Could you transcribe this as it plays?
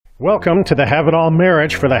Welcome to the Have It All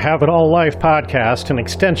Marriage for the Have It All Life podcast, an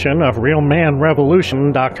extension of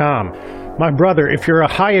RealManRevolution.com. My brother, if you're a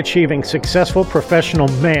high-achieving, successful professional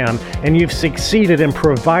man and you've succeeded in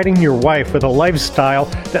providing your wife with a lifestyle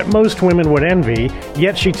that most women would envy,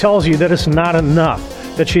 yet she tells you that it's not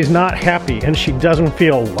enough, that she's not happy and she doesn't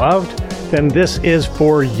feel loved, then this is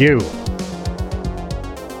for you.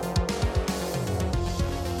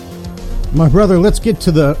 My brother, let's get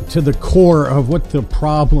to the core of what the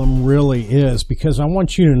problem really is, because I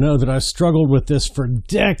want you to know that I struggled with this for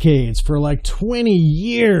decades, for like 20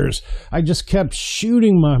 years. I just kept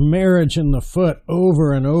shooting my marriage in the foot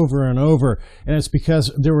over and over and over, and it's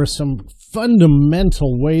because there were some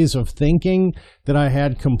fundamental ways of thinking that I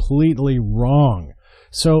had completely wrong.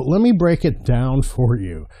 So let me break it down for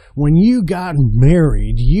you. When you got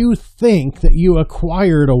married, you think that you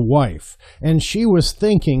acquired a wife, and she was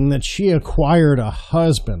thinking that she acquired a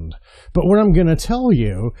husband. But what I'm going to tell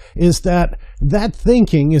you is that that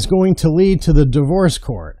thinking is going to lead to the divorce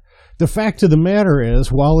court. The fact of the matter is,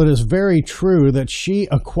 while it is very true that she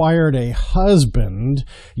acquired a husband,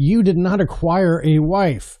 you did not acquire a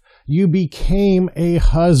wife. You became a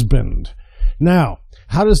husband. Now,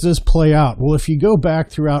 how does this play out? Well, if you go back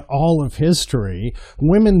throughout all of history,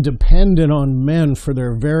 women depended on men for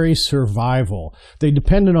their very survival. They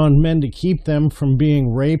depended on men to keep them from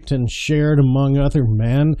being raped and shared among other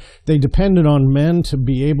men. They depended on men to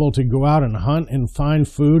be able to go out and hunt and find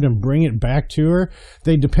food and bring it back to her.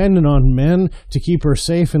 They depended on men to keep her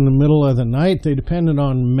safe in the middle of the night. They depended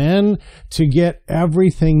on men to get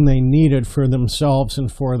everything they needed for themselves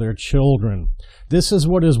and for their children. This is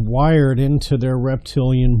what is wired into their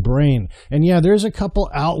reptilian brain. And yeah, there's a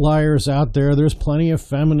couple outliers out there. There's plenty of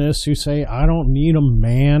feminists who say, I don't need a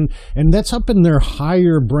man. And that's up in their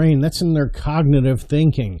higher brain. That's in their cognitive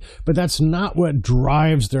thinking. But that's not what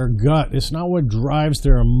drives their gut. It's not what drives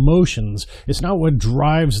their emotions. It's not what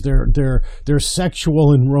drives their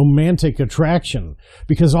sexual and romantic attraction.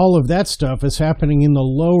 Because all of that stuff is happening in the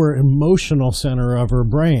lower emotional center of her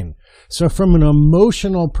brain. So from an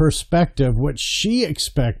emotional perspective, what she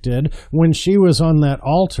expected when she was on that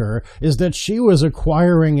altar is that she was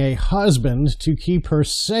acquiring a husband to keep her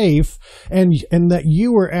safe, and that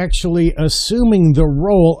you were actually assuming the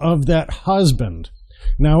role of that husband.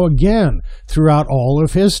 Now again, throughout all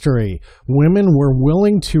of history, women were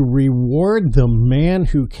willing to reward the man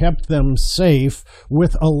who kept them safe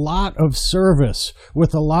with a lot of service,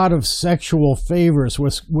 with a lot of sexual favors,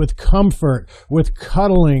 with comfort, with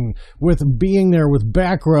cuddling, with being there, with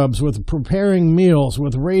back rubs, with preparing meals,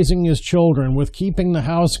 with raising his children, with keeping the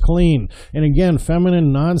house clean. And again,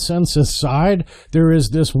 feminine nonsense aside, there is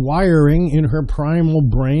this wiring in her primal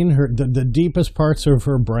brain, the deepest parts of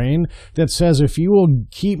her brain, that says, if you will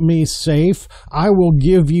keep me safe, I will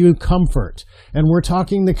give you comfort. And we're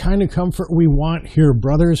talking the kind of comfort we want here,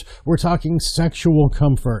 brothers. We're talking sexual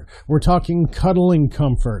comfort. We're talking cuddling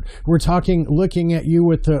comfort. We're talking looking at you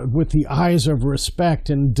with the eyes of respect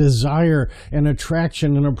and desire and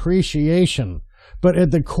attraction and appreciation. But at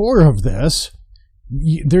the core of this,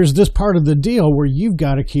 there's this part of the deal where you've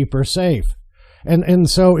got to keep her safe. And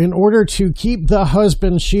so in order to keep the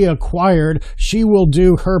husband she acquired, she will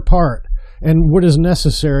do her part and what is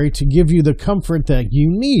necessary to give you the comfort that you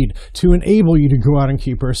need to enable you to go out and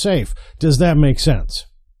keep her safe. Does that make sense?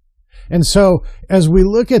 And so as we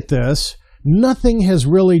look at this, nothing has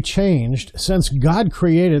really changed since God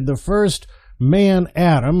created the first man,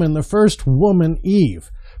 Adam, and the first woman, Eve.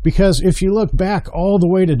 Because if you look back all the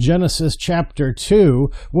way to Genesis chapter 2,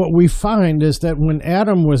 what we find is that when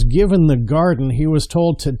Adam was given the garden, he was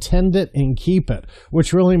told to tend it and keep it,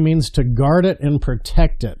 which really means to guard it and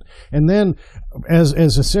protect it. And then, as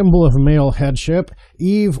a symbol of male headship,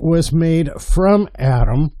 Eve was made from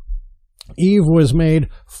Adam. Eve was made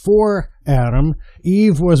for Adam.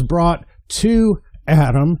 Eve was brought to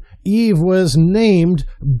Adam. Eve was named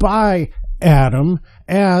by Adam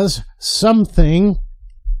as something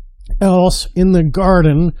else in the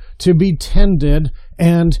garden to be tended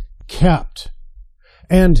and kept.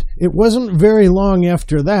 And it wasn't very long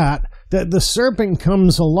after that the serpent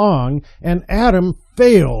comes along, and Adam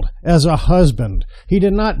failed as a husband. He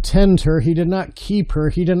did not tend her, he did not keep her,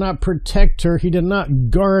 he did not protect her, he did not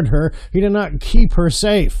guard her, he did not keep her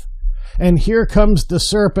safe. And here comes the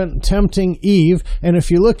serpent tempting Eve, and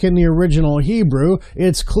if you look in the original Hebrew,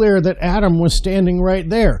 it's clear that Adam was standing right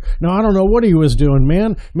there. Now, I don't know what he was doing,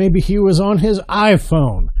 man. Maybe he was on his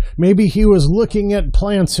iPhone. Maybe he was looking at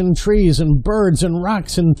plants and trees and birds and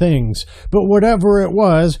rocks and things. But whatever it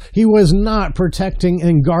was, he was not protecting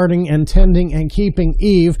and guarding and tending and keeping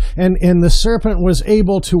Eve. And the serpent was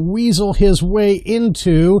able to weasel his way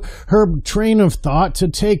into her train of thought, to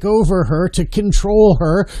take over her, to control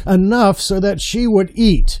her enough so that she would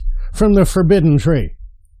eat from the forbidden tree.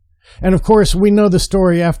 And of course, we know the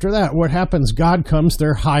story after that. What happens? God comes,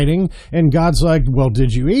 they're hiding, and God's like, well,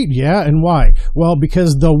 did you eat? Yeah, and why? Well,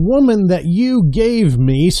 because the woman that you gave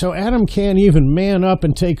me, so Adam can't even man up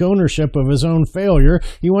and take ownership of his own failure.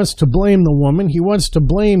 He wants to blame the woman. He wants to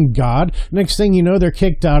blame God. Next thing you know, they're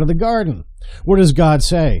kicked out of the garden. What does God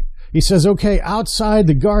say? He says, okay, outside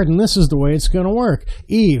the garden, this is the way it's going to work.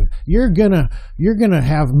 Eve, you're going to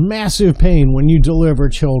have massive pain when you deliver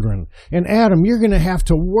children. And Adam, you're going to have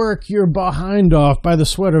to work your behind off by the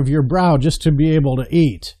sweat of your brow just to be able to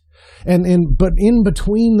eat. But in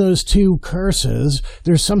between those two curses,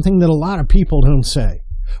 there's something that a lot of people don't say.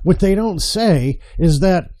 What they don't say is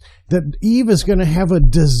that Eve is going to have a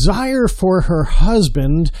desire for her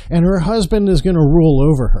husband, and her husband is going to rule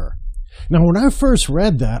over her. Now, when I first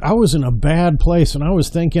read that, I was in a bad place, and I was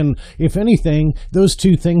thinking, if anything, those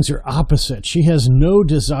two things are opposite. She has no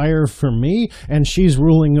desire for me, and she's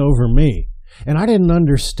ruling over me. And I didn't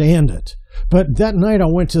understand it. But that night I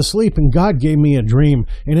went to sleep, and God gave me a dream.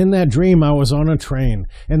 And in that dream, I was on a train.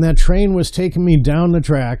 And that train was taking me down the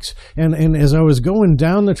tracks. And as I was going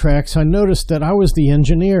down the tracks, I noticed that I was the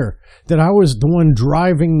engineer, that I was the one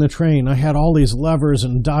driving the train. I had all these levers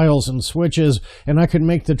and dials and switches, and I could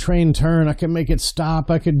make the train turn. I could make it stop.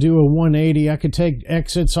 I could do a 180. I could take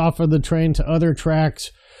exits off of the train to other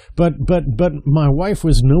tracks. But my wife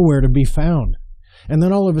was nowhere to be found. And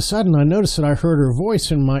then all of a sudden, I noticed that I heard her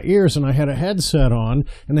voice in my ears, and I had a headset on,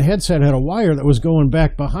 and the headset had a wire that was going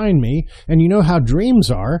back behind me. And you know how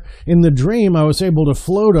dreams are. In the dream, I was able to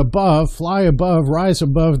float above, fly above, rise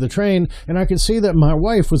above the train, and I could see that my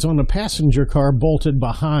wife was on the passenger car bolted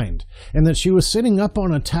behind, and that she was sitting up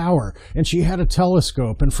on a tower, and she had a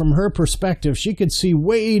telescope, and from her perspective, she could see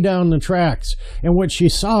way down the tracks. And what she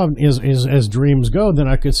saw is as dreams go, then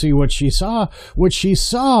I could see what she saw. What she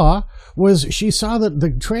saw was she saw that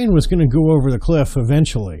the train was going to go over the cliff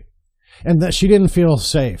eventually, and that she didn't feel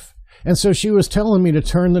safe. And so she was telling me to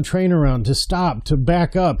turn the train around, to stop, to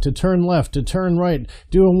back up, to turn left, to turn right,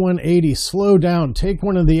 do a 180, slow down, take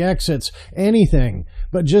one of the exits, anything,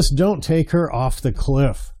 but just don't take her off the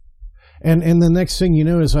cliff. And the next thing you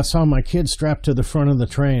know is I saw my kid strapped to the front of the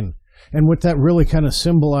train. And what that really kind of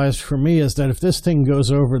symbolized for me is that if this thing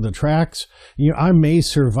goes over the tracks, I may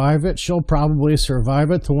survive it. She'll probably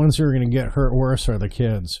survive it. The ones who are going to get hurt worse are the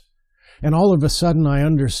kids. And all of a sudden, I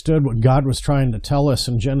understood what God was trying to tell us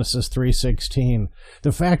in Genesis 3:16.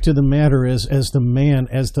 The fact of the matter is, as the man,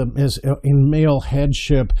 as in male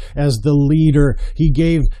headship, as the leader, He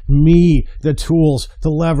gave me the tools,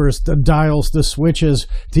 the levers, the dials, the switches.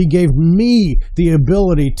 He gave me the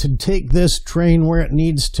ability to take this train where it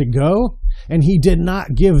needs to go. And He did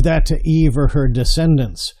not give that to Eve or her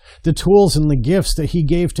descendants. The tools and the gifts that He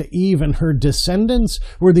gave to Eve and her descendants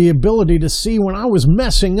were the ability to see when I was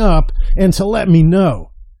messing up and to let me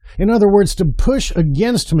know. In other words, to push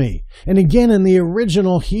against me. And again, in the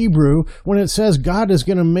original Hebrew, when it says God is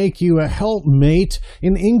going to make you a helpmate,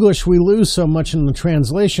 in English we lose so much in the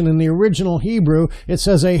translation. In the original Hebrew, it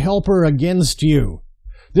says a helper against you.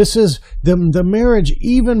 This is the marriage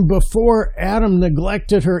even before Adam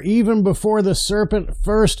neglected her, even before the serpent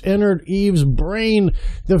first entered Eve's brain,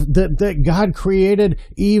 that God created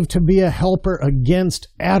Eve to be a helper against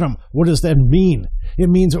Adam. What does that mean? It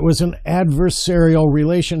means it was an adversarial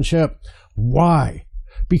relationship. Why?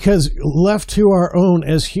 Because left to our own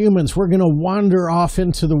as humans, we're going to wander off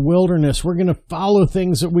into the wilderness. We're going to follow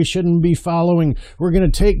things that we shouldn't be following. We're going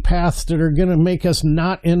to take paths that are going to make us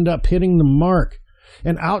not end up hitting the mark.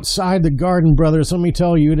 And outside the garden, brothers, let me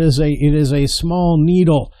tell you, it is a small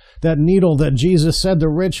needle. That needle that Jesus said the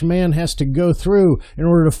rich man has to go through in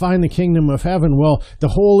order to find the kingdom of heaven. Well, the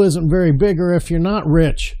hole isn't very big or if you're not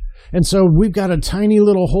rich. And so we've got a tiny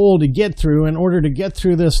little hole to get through in order to get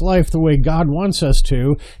through this life the way God wants us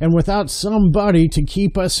to. And without somebody to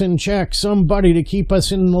keep us in check, somebody to keep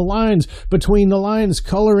us in the lines, between the lines,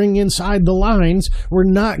 coloring inside the lines, we're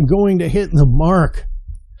not going to hit the mark.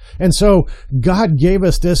 And so God gave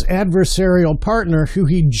us this adversarial partner who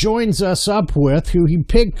He joins us up with, who He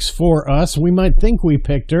picks for us. We might think we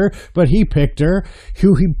picked her, but He picked her,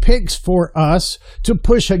 who He picks for us to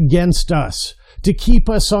push against us, to keep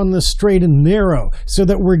us on the straight and narrow so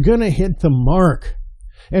that we're going to hit the mark.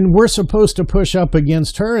 And we're supposed to push up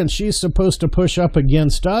against her, and she's supposed to push up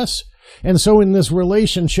against us. And so in this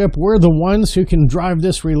relationship, we're the ones who can drive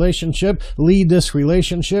this relationship, lead this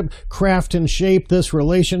relationship, craft and shape this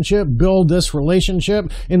relationship, build this relationship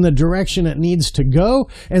in the direction it needs to go.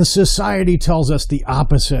 And society tells us the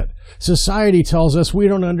opposite. Society tells us we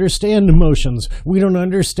don't understand emotions. We don't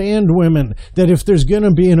understand women, that if there's going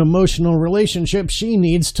to be an emotional relationship, she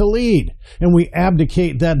needs to lead. And we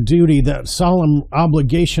abdicate that duty, that solemn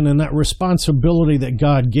obligation, and that responsibility that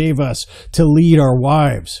God gave us to lead our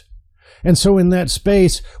wives. And so in that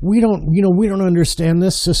space, we don't understand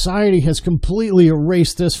this. Society has completely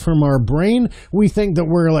erased this from our brain. We think that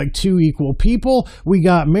we're like two equal people. We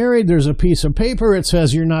got married. There's a piece of paper. It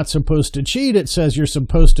says you're not supposed to cheat. It says you're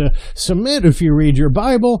supposed to submit if you read your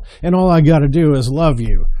Bible. And all I got to do is love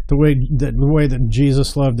you the way that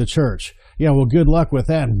Jesus loved the church. Yeah, well, good luck with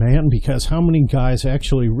that, man, because how many guys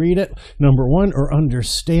actually read it, number one, or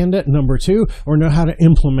understand it, number two, or know how to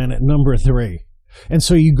implement it, number three? And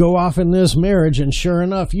so you go off in this marriage, and sure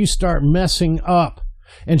enough, you start messing up.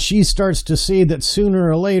 And she starts to see that sooner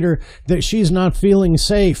or later that she's not feeling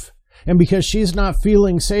safe. And because she's not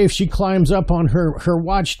feeling safe, she climbs up on her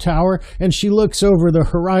watchtower, and she looks over the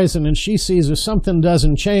horizon, and she sees if something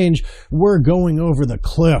doesn't change, we're going over the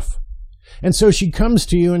cliff. And so she comes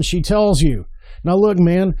to you and she tells you, now look,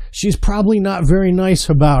 man, she's probably not very nice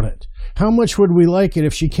about it. How much would we like it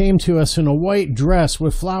if she came to us in a white dress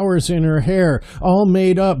with flowers in her hair, all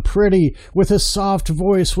made up pretty, with a soft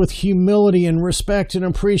voice, with humility and respect and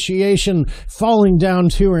appreciation, falling down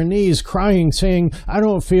to her knees, crying, saying, I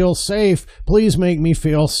don't feel safe. Please make me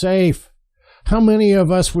feel safe. How many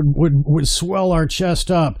of us would swell our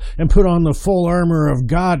chest up and put on the full armor of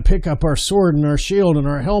God, pick up our sword and our shield and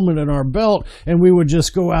our helmet and our belt, and we would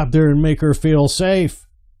just go out there and make her feel safe?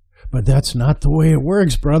 But that's not the way it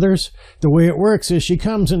works, brothers. The way it works is she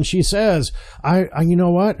comes and she says, you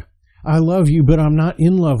know what? I love you, but I'm not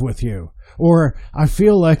in love with you. Or I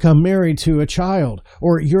feel like I'm married to a child.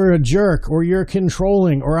 Or you're a jerk. Or you're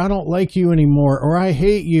controlling. Or I don't like you anymore. Or I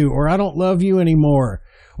hate you. Or I don't love you anymore.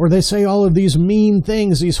 Or they say all of these mean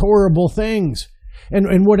things, these horrible things.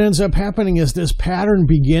 And what ends up happening is this pattern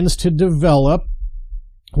begins to develop,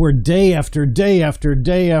 where day after day after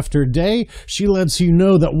day after day, she lets you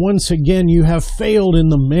know that once again you have failed in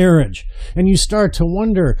the marriage. And you start to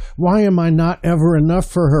wonder, why am I not ever enough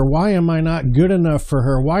for her? Why am I not good enough for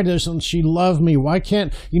her? Why doesn't she love me? Why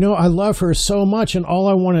can't, I love her so much, and all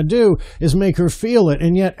I want to do is make her feel it.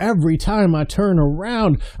 And yet every time I turn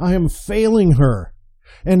around, I am failing her.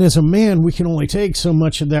 And as a man, we can only take so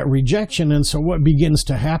much of that rejection. And so what begins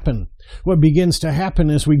to happen? What begins to happen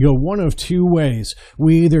is we go one of two ways.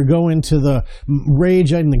 We either go into the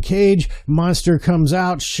rage in the cage, monster comes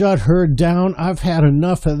out, shut her down, I've had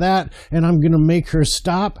enough of that, and I'm going to make her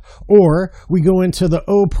stop. Or we go into the,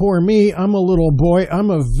 oh, poor me, I'm a little boy, I'm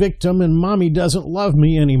a victim, and mommy doesn't love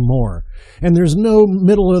me anymore. And there's no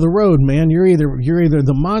middle of the road, man. You're either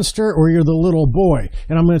the monster or you're the little boy.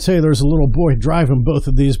 And I'm going to tell you, there's a little boy driving both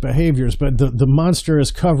of these behaviors, but the monster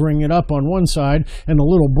is covering it up on one side, and the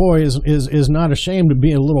little boy is not ashamed to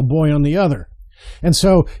be a little boy on the other. And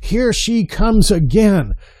so here she comes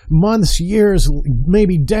again, months, years,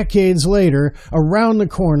 maybe decades later, around the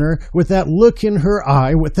corner with that look in her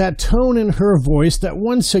eye, with that tone in her voice, that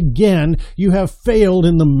once again you have failed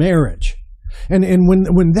in the marriage. And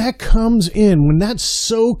when that comes in, when that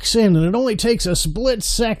soaks in, and it only takes a split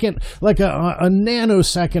second, like a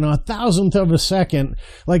nanosecond, a thousandth of a second,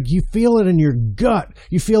 like you feel it in your gut,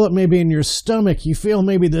 you feel it maybe in your stomach, you feel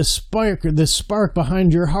maybe this spark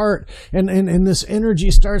behind your heart, and this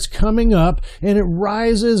energy starts coming up, and it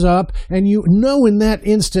rises up, and you know in that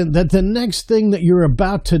instant that the next thing that you're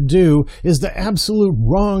about to do is the absolute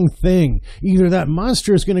wrong thing. Either that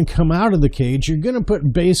monster is going to come out of the cage, you're going to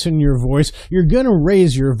put bass in your voice, you're going to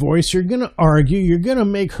raise your voice, you're going to argue, you're going to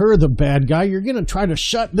make her the bad guy, you're going to try to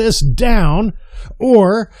shut this down,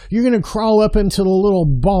 or you're going to crawl up into the little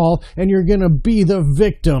ball and you're going to be the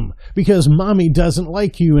victim because mommy doesn't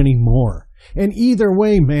like you anymore. And either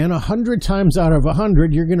way, man, 100 times out of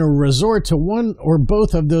 100, you're going to resort to one or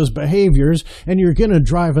both of those behaviors, and you're going to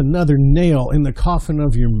drive another nail in the coffin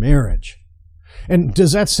of your marriage. And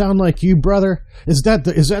does that sound like you, brother? Is that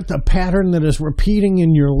the pattern that is repeating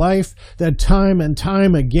in your life? That time and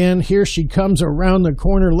time again, here she comes around the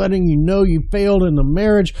corner letting you know you failed in the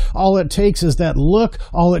marriage. All it takes is that look.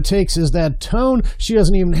 All it takes is that tone. She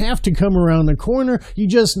doesn't even have to come around the corner. You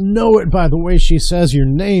just know it by the way she says your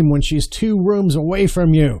name when she's 2 rooms away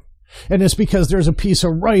from you. And it's because there's a piece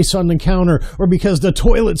of rice on the counter, or because the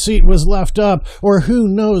toilet seat was left up, or who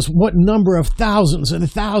knows what number of thousands and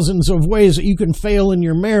thousands of ways that you can fail in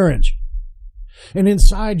your marriage. And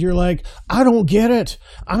inside you're like, I don't get it.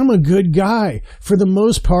 I'm a good guy. For the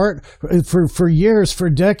most part, for years, for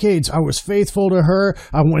decades, I was faithful to her.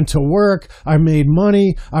 I went to work. I made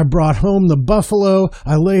money. I brought home the buffalo.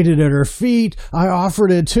 I laid it at her feet. I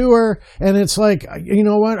offered it to her. And it's like, you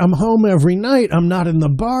know what? I'm home every night. I'm not in the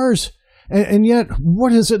bars. And yet,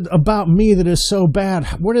 what is it about me that is so bad?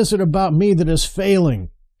 What is it about me that is failing?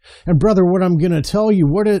 And brother, what I'm going to tell you,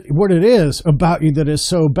 what it is about you that is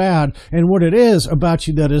so bad, and what it is about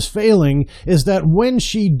you that is failing, is that when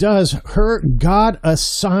she does her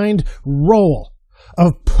God-assigned role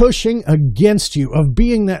of pushing against you, of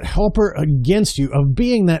being that helper against you, of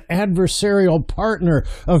being that adversarial partner,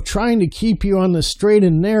 of trying to keep you on the straight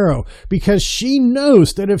and narrow, because she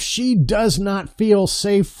knows that if she does not feel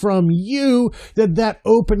safe from you, that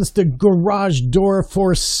opens the garage door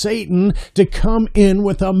for Satan to come in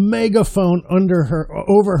with a megaphone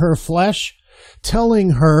over her flesh,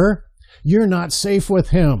 telling her, you're not safe with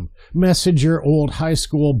him. Message your old high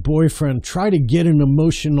school boyfriend. Try to get an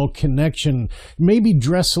emotional connection. Maybe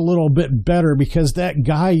dress a little bit better, because that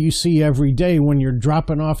guy you see every day when you're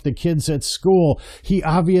dropping off the kids at school, he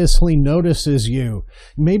obviously notices you.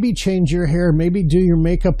 Maybe change your hair. Maybe do your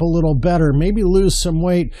makeup a little better. Maybe lose some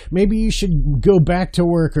weight. Maybe you should go back to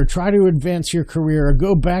work or try to advance your career or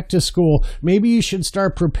go back to school. Maybe you should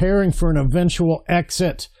start preparing for an eventual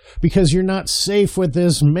exit, because you're not safe with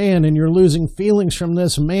this man and you're losing feelings from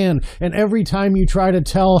this man. And every time you try to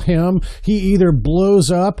tell him, he either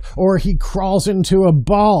blows up or he crawls into a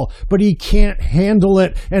ball, but he can't handle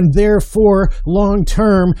it. And therefore, long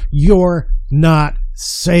term, you're not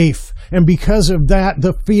safe. And because of that,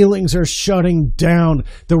 the feelings are shutting down.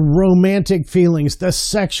 The romantic feelings, the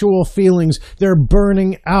sexual feelings, they're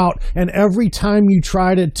burning out. And every time you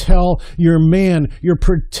try to tell your man, your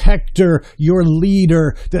protector, your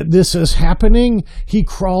leader that this is happening, he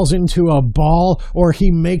crawls into a ball, or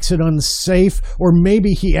he makes it unsafe, or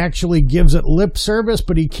maybe he actually gives it lip service,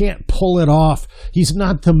 but he can't pull it off. He's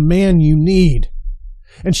not the man you need.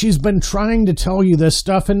 And she's been trying to tell you this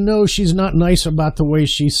stuff, and no, she's not nice about the way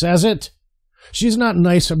she says it. She's not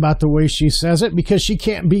nice about the way she says it because she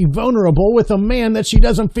can't be vulnerable with a man that she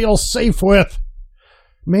doesn't feel safe with.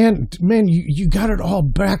 Man, you got it all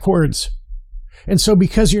backwards. And so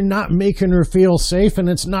because you're not making her feel safe, and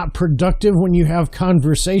it's not productive when you have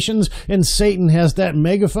conversations, and Satan has that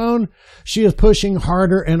megaphone, she is pushing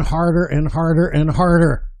harder and harder and harder and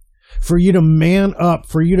harder for you to man up,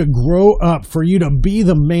 for you to grow up, for you to be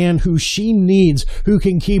the man who she needs, who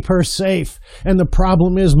can keep her safe. And the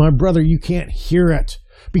problem is, my brother, you can't hear it.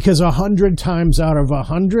 Because 100 times out of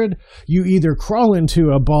 100, you either crawl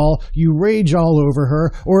into a ball, you rage all over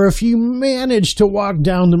her, or if you manage to walk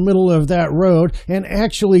down the middle of that road and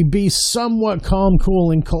actually be somewhat calm,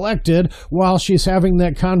 cool, and collected while she's having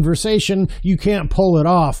that conversation, you can't pull it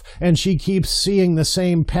off. And she keeps seeing the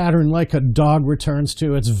same pattern like a dog returns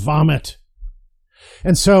to its vomit.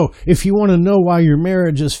 And so, if you want to know why your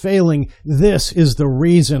marriage is failing, this is the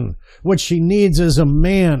reason. What she needs is a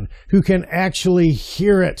man who can actually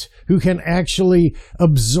hear it, who can actually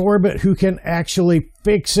absorb it, who can actually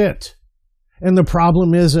fix it. And the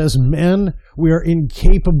problem is, as men, we are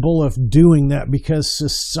incapable of doing that because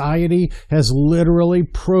society has literally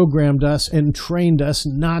programmed us and trained us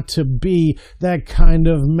not to be that kind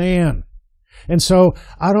of man. And so,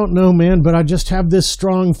 I don't know, man, but I just have this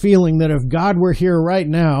strong feeling that if God were here right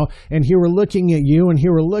now and he were looking at you and he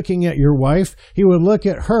were looking at your wife, he would look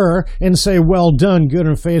at her and say, well done, good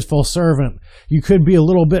and faithful servant. You could be a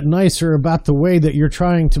little bit nicer about the way that you're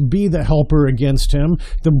trying to be the helper against him,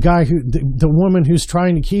 the woman who's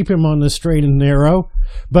trying to keep him on the straight and narrow.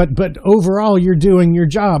 But overall, you're doing your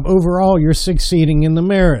job. Overall, you're succeeding in the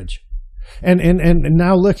marriage. And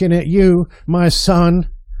now looking at you, my son,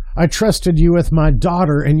 I trusted you with my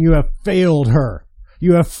daughter, and you have failed her.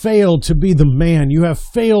 You have failed to be the man. You have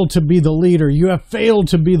failed to be the leader. You have failed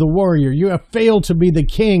to be the warrior. You have failed to be the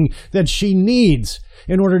king that she needs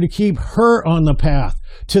in order to keep her on the path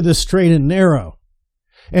to the straight and narrow.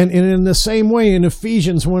 And in the same way, in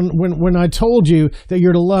Ephesians, when I told you that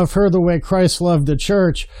you're to love her the way Christ loved the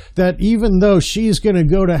church, that even though she's going to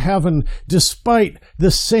go to heaven despite the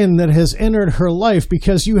sin that has entered her life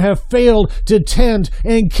because you have failed to tend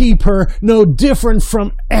and keep her no different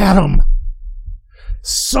from Adam.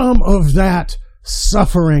 Some of that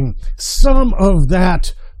suffering, some of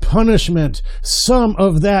that punishment, some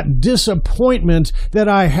of that disappointment that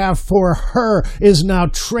I have for her is now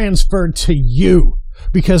transferred to you.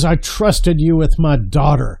 Because I trusted you with my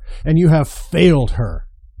daughter, and you have failed her.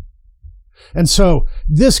 And so,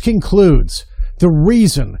 this concludes the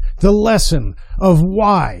reason, the lesson of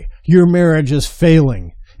why your marriage is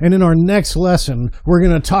failing. And in our next lesson, we're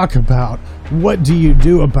going to talk about what do you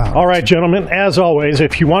do about it. All right, gentlemen, as always,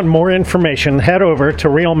 if you want more information, head over to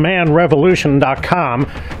realmanrevolution.com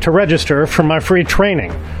to register for my free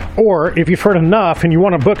training. Or if you've heard enough and you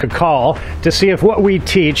want to book a call to see if what we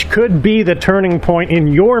teach could be the turning point in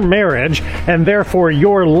your marriage and therefore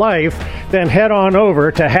your life, then head on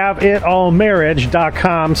over to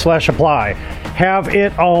haveitallmarriage.com/apply.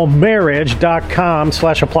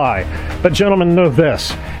 haveitallmarriage.com/apply. But gentlemen, know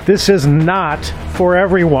this. This is not for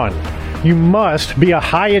everyone. You must be a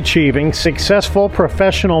high-achieving, successful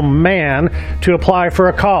professional man to apply for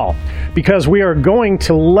a call, because we are going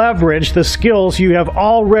to leverage the skills you have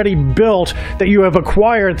already built, that you have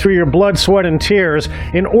acquired through your blood, sweat, and tears,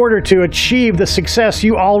 in order to achieve the success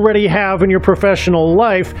you already have in your professional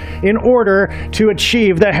life, in order to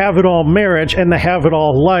achieve the have-it-all marriage and the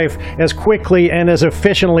have-it-all life as quickly and as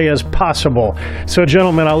efficiently as possible. So,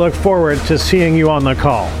 gentlemen, I look forward to seeing you on the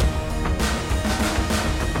call.